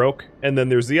 go for broke. And then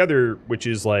there's the other, which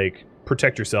is like,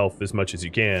 protect yourself as much as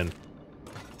you can.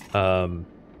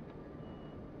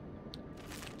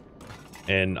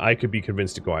 And I could be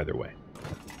convinced to go either way.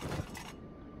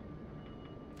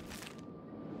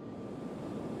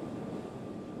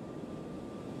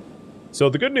 So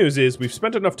the good news is we've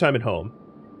spent enough time at home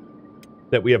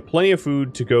that we have plenty of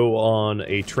food to go on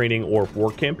a training or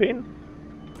war campaign.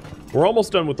 We're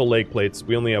almost done with the leg plates.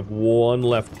 We only have 1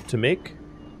 left to make.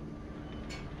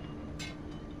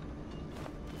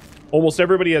 Almost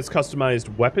everybody has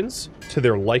customized weapons to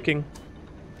their liking.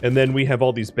 And then we have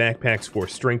all these backpacks for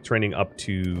strength training up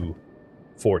to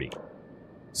 40.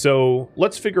 So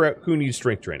let's figure out who needs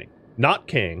strength training. Not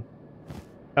Kang.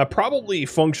 Probably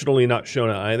functionally not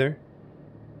Shona either.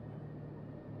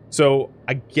 So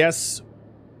I guess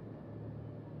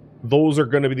those are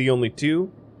going to be the only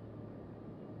 2.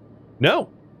 No.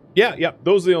 Yeah,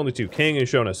 those are the only 2, Kang and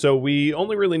Shona. So we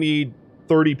only really need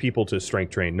 30 people to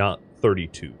strength train, not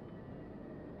 32.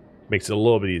 Makes it a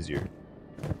little bit easier.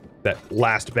 That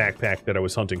last backpack that I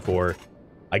was hunting for,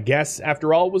 I guess,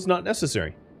 after all, was not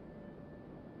necessary.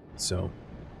 So,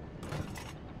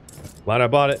 glad I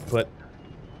bought it, but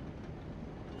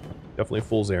definitely a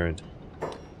fool's errand.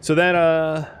 So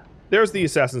that, there's the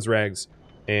Assassin's Rags,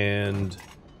 and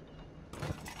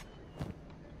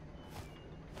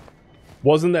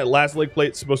wasn't that last leg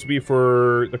plate supposed to be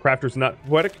for the crafters, not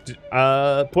Poetic?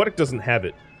 Poetic doesn't have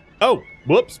it. Oh,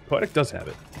 whoops, Poetic does have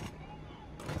it.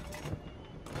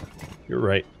 You're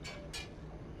right.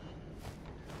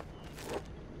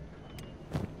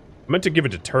 I meant to give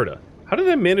it to Tora. How did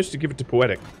I manage to give it to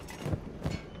Poetic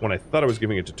when I thought I was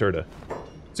giving it to Tora?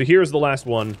 So here's the last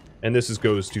one, and this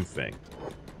goes to Fang.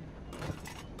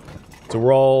 So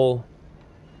we're all...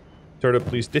 Tora,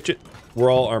 please ditch it. We're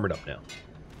all armored up now.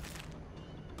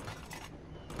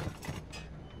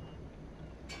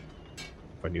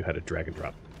 If I knew how to drag and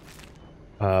drop.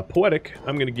 Poetic,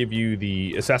 I'm going to give you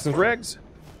the Assassin's Rags.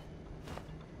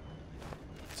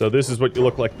 So this is what you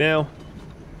look like now.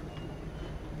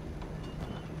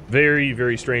 Very,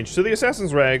 very strange. So the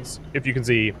Assassin's Rags, if you can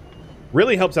see,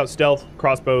 really helps out stealth,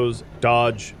 crossbows,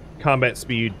 dodge, combat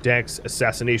speed, dex,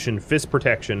 assassination, fist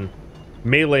protection,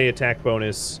 melee attack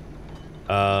bonus,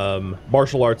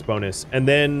 martial arts bonus. And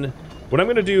then what I'm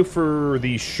going to do for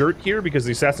the shirt here, because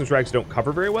the Assassin's Rags don't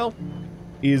cover very well,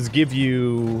 is give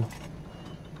you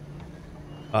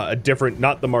a different,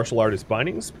 not the martial artist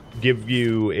bindings, give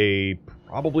you a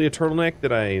probably a turtleneck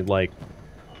that I, like,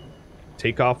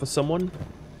 take off of someone.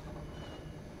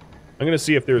 I'm going to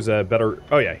see if there's a better...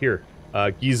 Oh, yeah, here.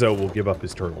 Gizo will give up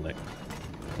his turtleneck.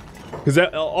 Because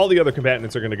all the other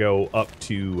combatants are going to go up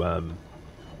to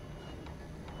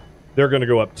they're going to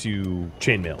go up to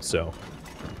chainmail, so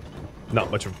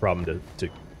not much of a problem to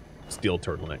steal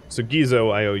turtleneck. So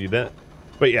Gizo, I owe you that.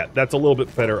 But yeah, that's a little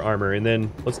bit better armor. And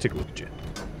then let's take a look at you.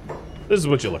 This is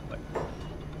what you look like.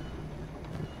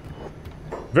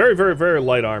 Very, very, very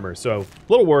light armor. So a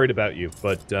little worried about you,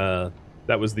 but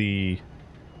that was the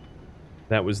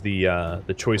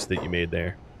choice that you made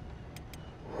there.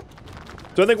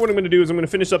 So I think what I'm going to do is I'm going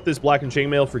to finish up this black and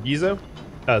chainmail for Gizo,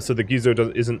 so that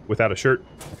Gizo isn't without a shirt,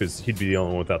 because he'd be the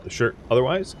only one without the shirt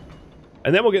otherwise.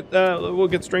 And then we'll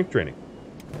get strength training.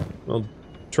 We'll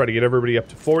try to get everybody up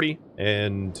to 40,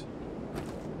 and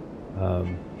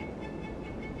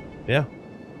yeah,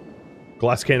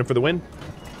 glass cannon for the win.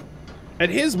 At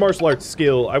his martial arts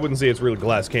skill, I wouldn't say it's really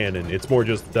glass cannon. It's more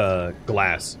just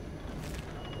glass.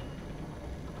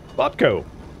 Bobco,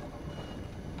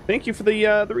 thank you for the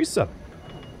resub.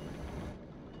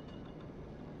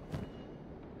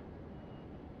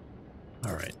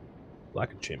 All right,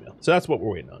 black and chainmail. So that's what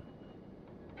we're waiting on.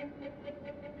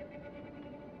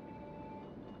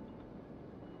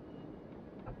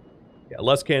 Yeah,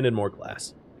 less cannon, more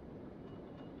glass.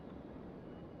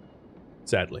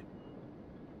 Sadly.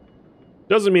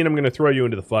 Doesn't mean I'm going to throw you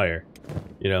into the fire.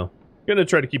 You know, I'm going to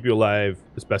try to keep you alive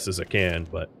as best as I can,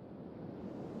 but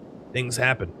things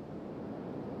happen.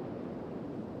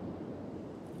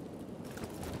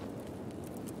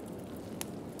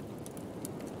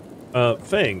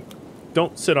 Fang,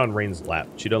 don't sit on Rain's lap.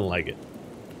 She doesn't like it.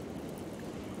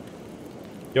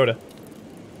 Yoda.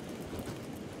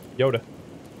 Yoda.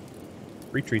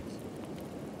 Free treats.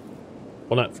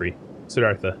 Well, not free.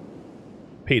 Siddhartha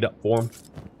paid up for him.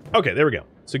 Okay, there we go.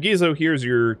 So Gizo, here's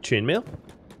your chainmail.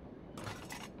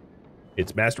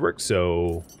 It's masterwork,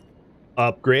 so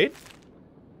upgrade.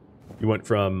 You went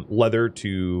from leather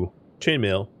to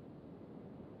chainmail.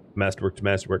 Masterwork to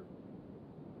masterwork.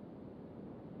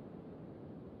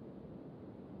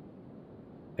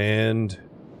 And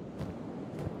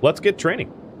let's get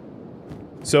training.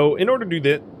 So in order to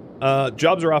do that,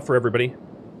 jobs are off for everybody.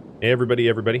 Everybody.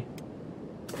 I'm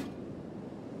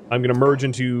going to merge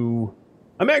into...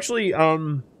 I'm actually, I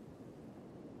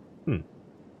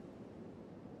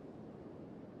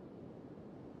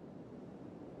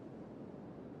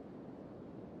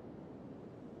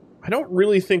don't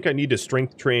really think I need to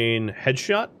strength train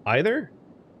headshot either,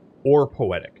 or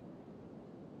poetic.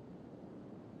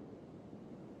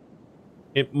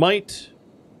 It might...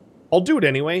 I'll do it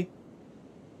anyway,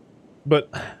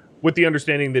 but with the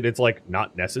understanding that it's, like,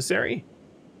 not necessary.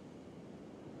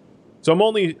 So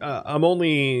I'm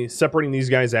only separating these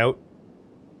guys out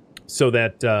so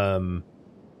that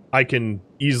I can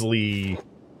easily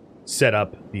set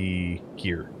up the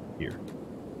gear here.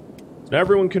 So now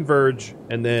everyone converge,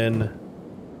 and then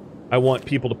I want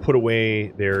people to put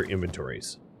away their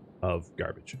inventories of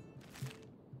garbage.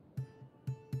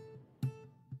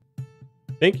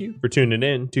 Thank you for tuning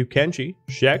in to Kenshi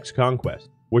Shek's Conquest,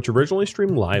 which originally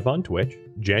streamed live on Twitch,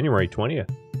 January 20th.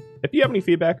 If you have any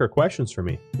feedback or questions for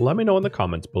me, let me know in the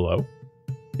comments below.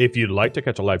 If you'd like to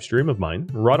catch a live stream of mine,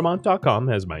 Rhadamant.com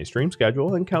has my stream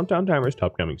schedule and countdown timers to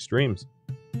upcoming streams.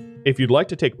 If you'd like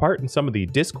to take part in some of the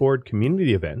Discord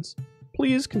community events,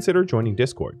 please consider joining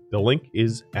Discord. The link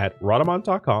is at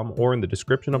Rhadamant.com or in the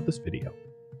description of this video.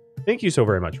 Thank you so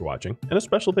very much for watching, and a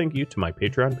special thank you to my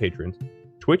Patreon patrons,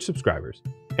 Twitch subscribers,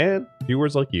 and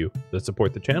viewers like you that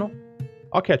support the channel.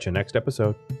 I'll catch you next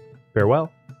episode.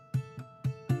 Farewell.